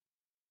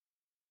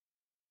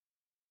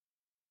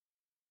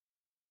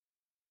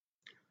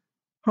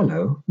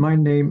Hello, my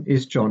name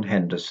is John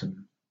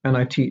Henderson, and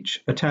I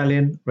teach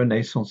Italian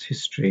Renaissance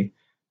history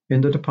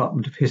in the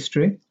Department of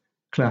History,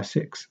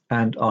 Classics,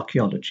 and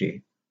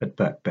Archaeology at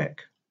Birkbeck.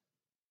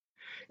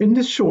 In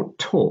this short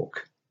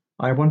talk,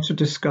 I want to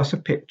discuss a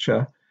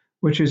picture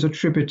which is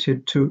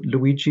attributed to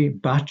Luigi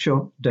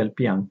Baccio del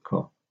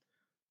Bianco,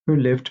 who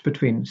lived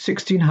between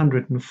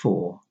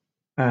 1604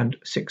 and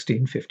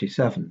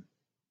 1657.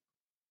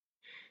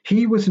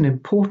 He was an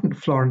important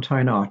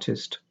Florentine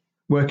artist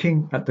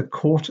working at the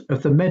court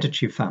of the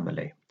Medici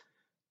family,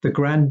 the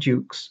Grand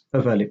Dukes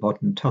of early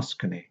modern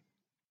Tuscany.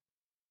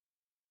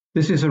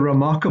 This is a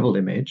remarkable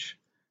image,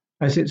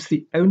 as it's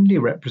the only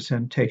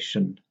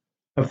representation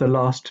of the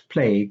last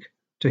plague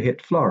to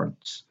hit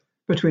Florence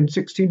between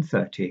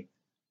 1630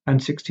 and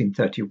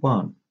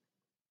 1631,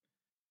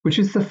 which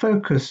is the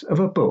focus of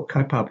a book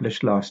I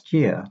published last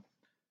year,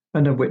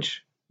 and of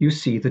which you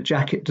see the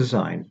jacket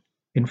design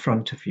in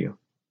front of you.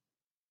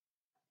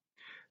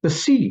 The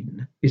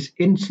scene is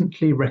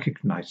instantly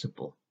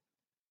recognizable,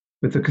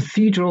 with the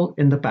cathedral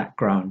in the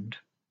background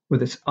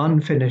with its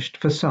unfinished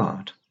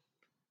facade,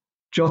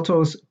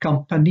 Giotto's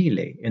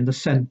campanile in the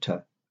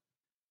center,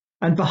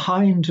 and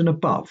behind and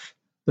above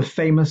the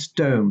famous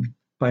dome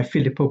by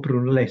Filippo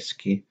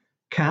Brunelleschi,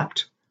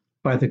 capped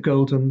by the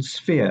golden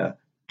sphere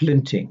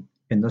glinting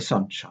in the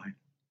sunshine.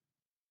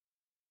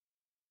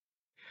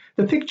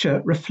 The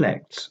picture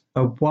reflects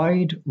a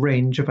wide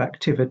range of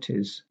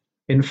activities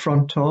in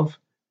front of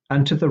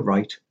and to the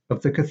right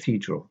of the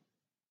cathedral.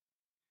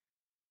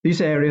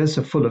 These areas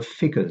are full of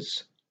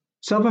figures,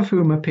 some of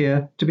whom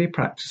appear to be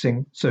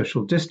practicing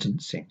social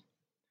distancing,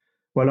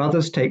 while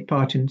others take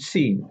part in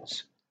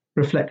scenes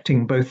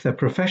reflecting both their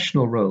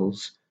professional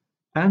roles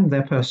and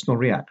their personal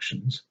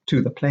reactions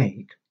to the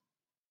plague.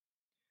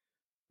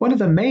 One of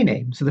the main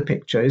aims of the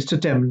picture is to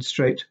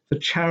demonstrate the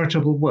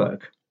charitable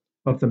work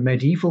of the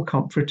medieval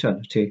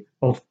confraternity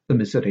of the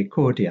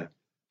Misericordia,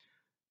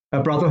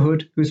 a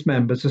brotherhood whose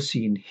members are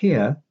seen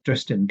here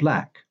dressed in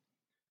black,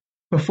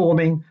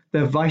 performing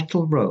their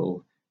vital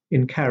role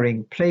in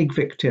carrying plague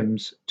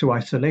victims to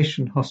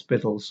isolation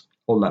hospitals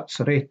or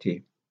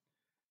lazzaretti,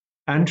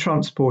 and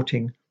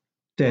transporting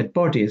dead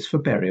bodies for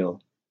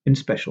burial in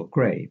special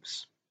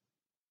graves.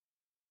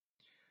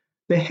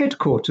 Their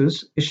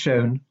headquarters is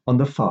shown on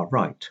the far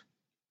right.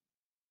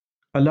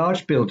 A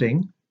large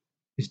building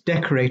is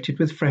decorated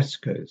with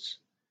frescoes,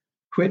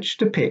 which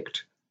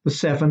depict the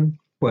 7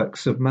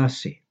 works of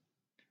mercy,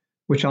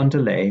 which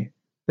underlay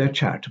their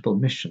charitable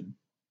mission.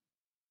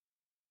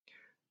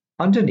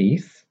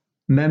 Underneath,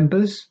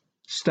 members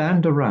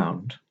stand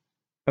around,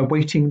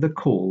 awaiting the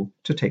call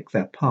to take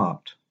their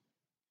part,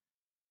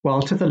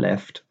 while to the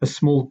left, a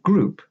small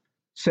group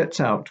sets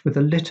out with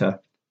a litter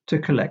to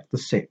collect the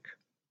sick.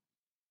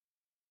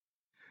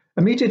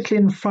 Immediately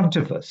in front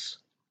of us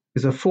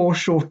is a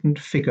foreshortened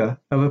figure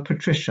of a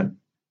patrician,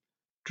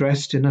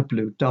 dressed in a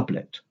blue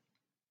doublet,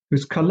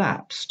 who's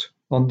collapsed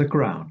on the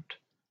ground,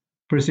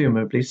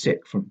 presumably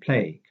sick from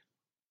plague.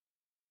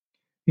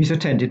 He's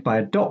attended by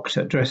a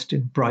doctor dressed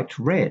in bright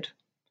red,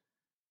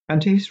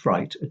 and to his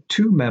right are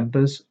 2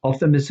 members of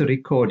the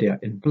Misericordia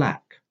in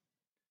black,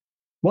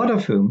 one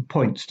of whom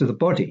points to the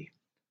body,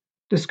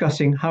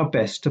 discussing how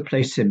best to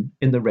place him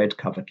in the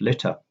red-covered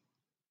litter.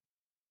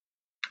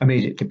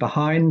 Immediately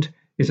behind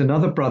is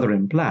another brother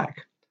in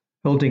black,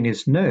 holding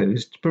his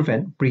nose to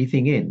prevent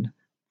breathing in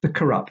the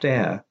corrupt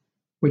air,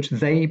 which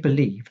they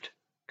believed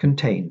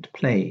contained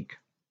plague.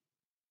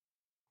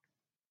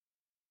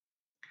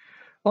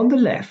 On the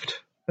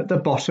left, at the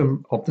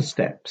bottom of the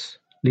steps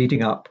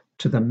leading up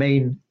to the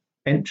main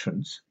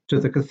entrance to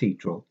the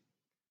cathedral,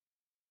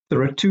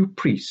 there are 2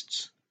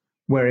 priests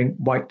wearing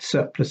white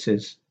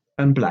surplices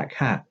and black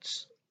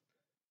hats,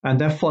 and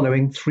they're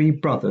following 3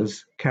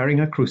 brothers carrying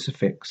a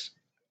crucifix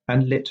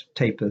and lit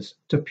tapers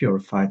to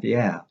purify the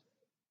air.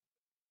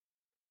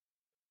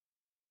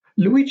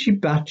 Luigi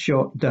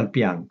Baccio del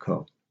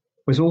Bianco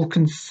was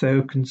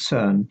also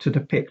concerned to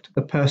depict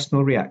the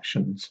personal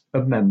reactions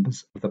of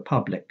members of the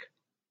public.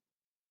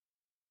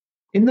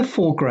 In the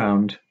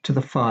foreground to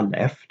the far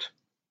left,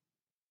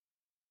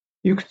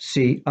 you can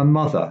see a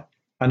mother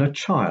and a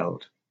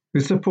child who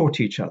support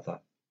each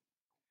other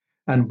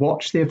and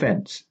watch the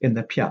events in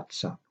the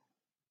piazza.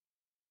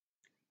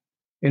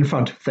 In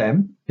front of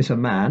them is a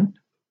man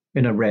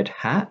in a red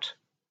hat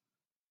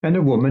and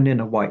a woman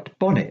in a white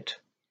bonnet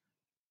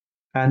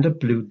and a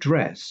blue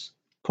dress,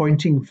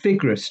 pointing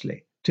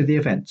vigorously to the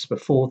events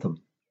before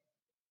them.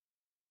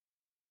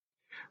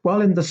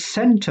 While in the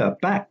center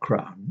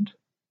background,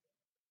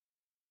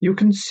 you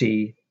can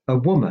see a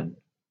woman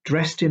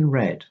dressed in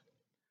red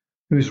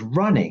who's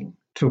running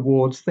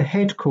towards the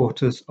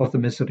headquarters of the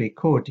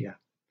Misericordia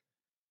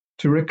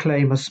to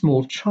reclaim a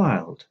small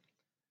child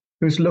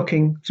who's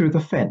looking through the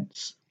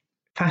fence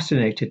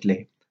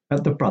fascinatedly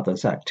at the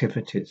brothers'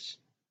 activities.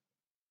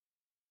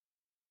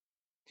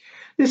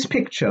 This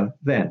picture,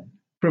 then,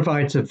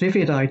 provides a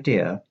vivid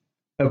idea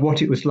of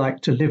what it was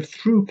like to live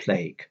through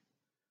plague,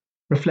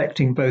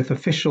 reflecting both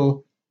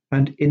official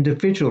and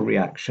individual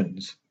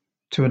reactions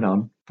to an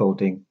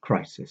unfolding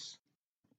crisis.